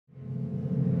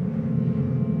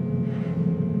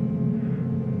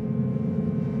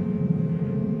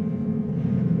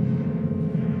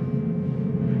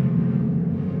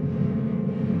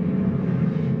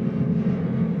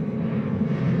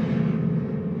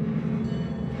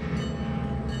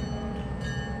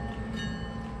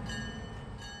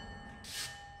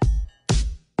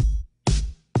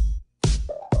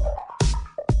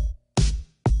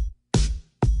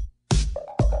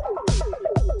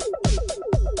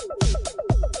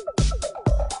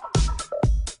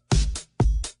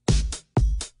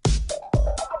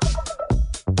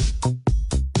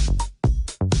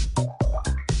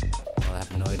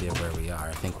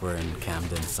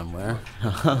somewhere.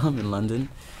 I'm in London.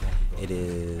 It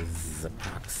is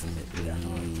approximately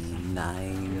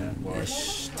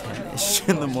 9-ish, 10-ish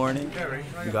in the morning.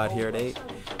 We got here at 8.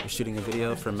 We're shooting a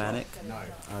video for Manic,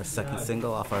 our second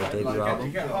single off our debut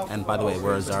album. And by the way,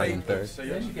 we're Azari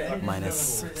III,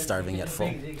 minus Starving at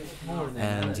Full.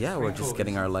 And yeah, we're just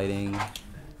getting our lighting,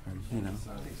 you know,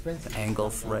 the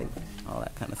angles right, all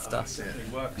that kind of stuff.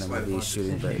 And then we'll be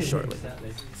shooting very shortly.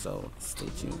 So stay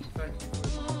tuned.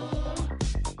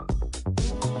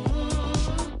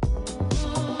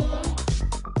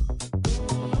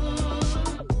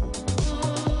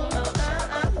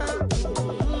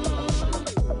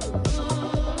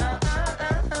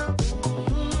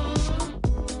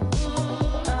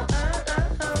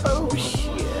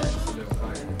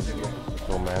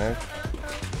 Manic.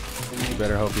 You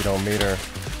better hope you don't meet her.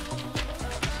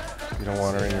 You don't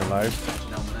want her in your life.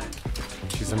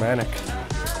 She's a manic.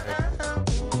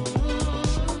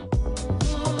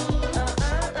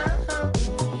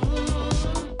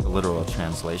 The literal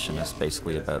translation is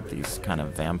basically about these kind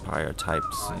of vampire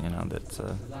types, you know, that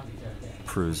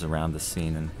cruise around the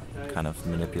scene and kind of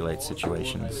manipulate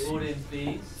situations,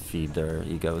 feed their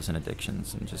egos and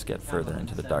addictions, and just get further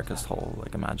into the darkest hole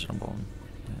like imaginable.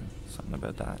 Something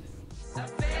about that.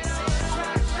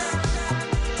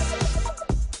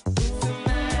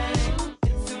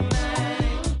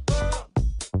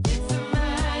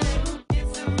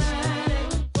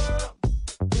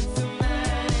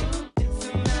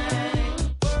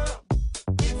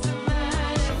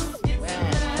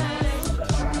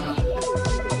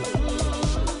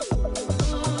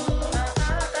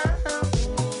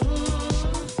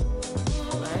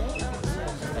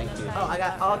 Oh, I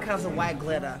got all kinds of white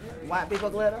glitter. White people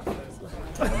glitter?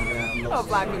 Oh,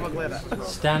 black people glitter.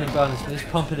 Standing behind us, let's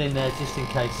pump it in there just in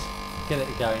case. Get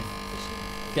it going.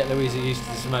 Get Louisa used to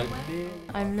the smoke.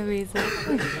 I'm Louisa.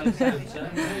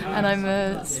 And I'm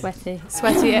a sweaty,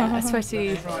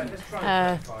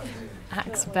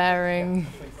 axe-bearing,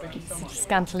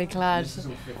 scantily clad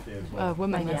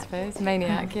woman, I suppose.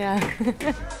 Maniac, yeah.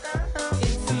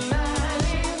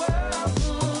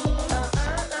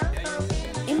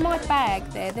 In my bag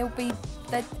there'll be,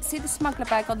 see the smuggler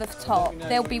bag on the top?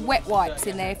 There'll be wet wipes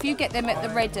in there. If you get them at the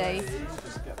ready.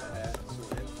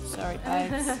 Sorry,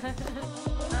 babes.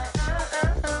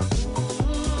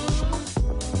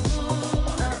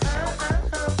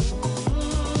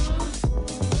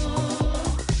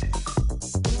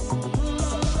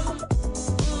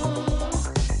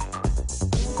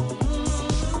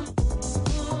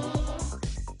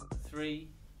 Three,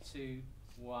 two,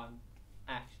 one,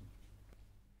 action.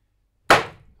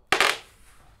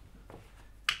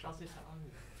 Does this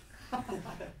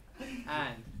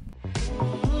and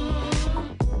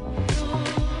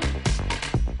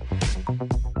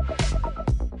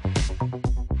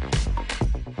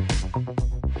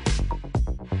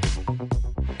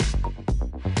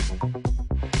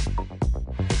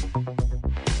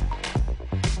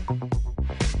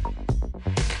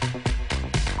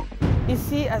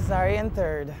Ici Azari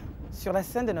III, sur la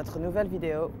scène de notre nouvelle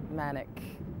vidéo Manic.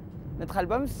 Notre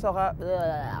album sera...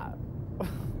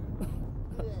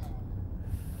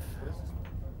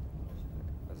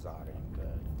 Azari III.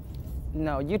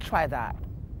 No, you try that.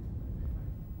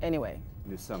 Anyway.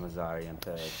 Nous sommes Azari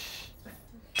III.